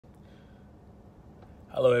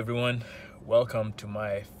Hello everyone, welcome to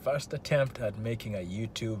my first attempt at making a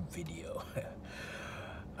YouTube video.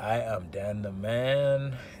 I am Dan the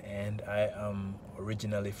Man and I am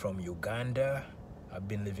originally from Uganda. I've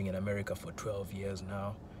been living in America for 12 years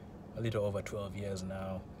now, a little over 12 years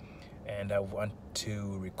now, and I want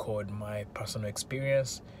to record my personal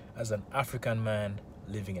experience as an African man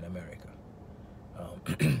living in America.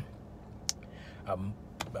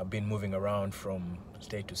 I've been moving around from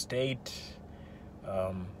state to state.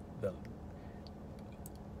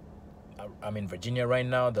 I'm in Virginia right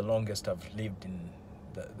now. The longest I've lived in,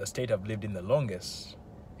 the state I've lived in the longest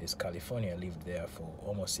is California. I lived there for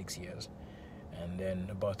almost 6 years. And then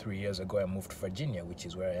about 3 years ago, I moved to Virginia, which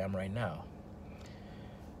is where I am right now.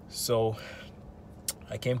 So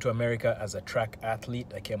I came to America as a track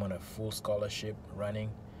athlete. I came on a full scholarship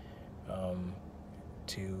running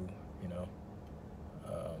to,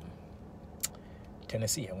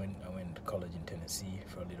 Tennessee. I went to college in Tennessee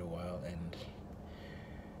for a little while, and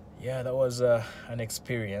yeah, that was an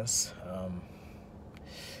experience.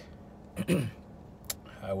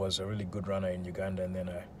 I was a really good runner in Uganda, and then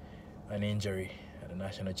an injury at a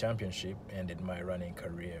national championship ended my running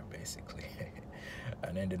career, basically,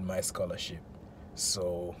 and ended my scholarship.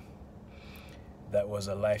 So that was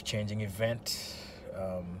a life-changing event.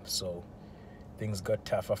 So things got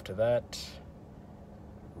tough after that,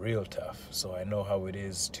 real tough. So I know how it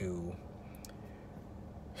is to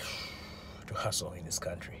hustle in this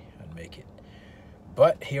country and make it.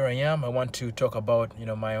 But here I am. I want to talk about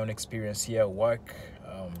my own experience here at work.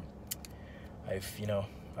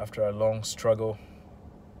 After a long struggle,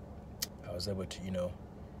 I was able to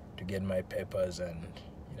to get my papers and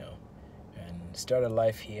and start a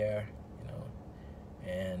life here,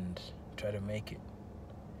 and try to make it.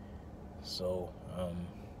 So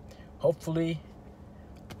hopefully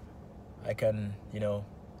I can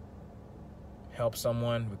help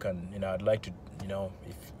someone. We can I'd like to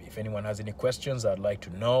if anyone has any questions, I'd like to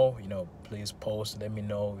know. Please post, let me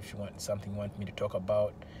know. If you want me to talk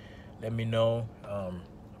about, let me know.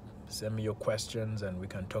 Send me your questions and we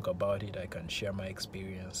can talk about it. I can share my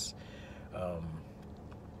experience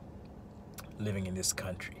living in this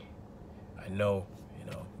country. I know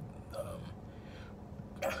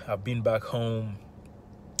I've been back home.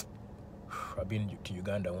 I've been to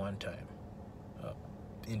Uganda one time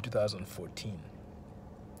in 2014.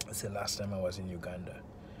 That's the last time I was in Uganda.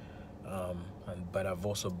 But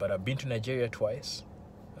I've been to Nigeria twice.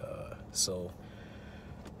 So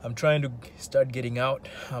I'm trying to start getting out.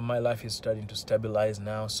 My life is starting to stabilize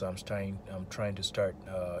now, so I'm trying to start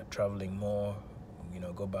traveling more.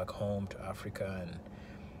 Go back home to Africa and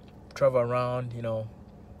travel around.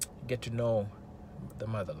 Get to know the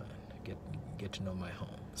motherland. Get to know my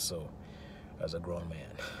home. So as a grown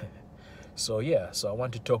man. So yeah, so I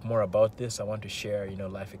want to talk more about this. I want to share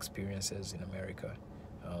life experiences in America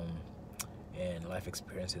and life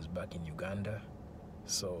experiences back in Uganda.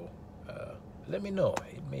 So let me know,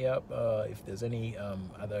 hit me up if there's any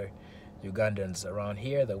other Ugandans around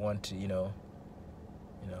here that want to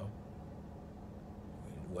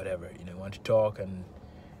whatever, want to talk and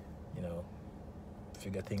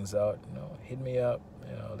figure things out. Hit me up.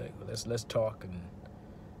 Let's talk and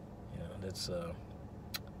let's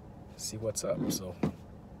see what's up. So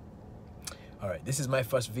all right, this is my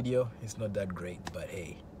first video. It's not that great, but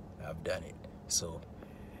hey, I've done it. So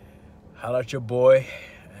holler at your boy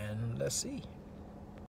and let's see.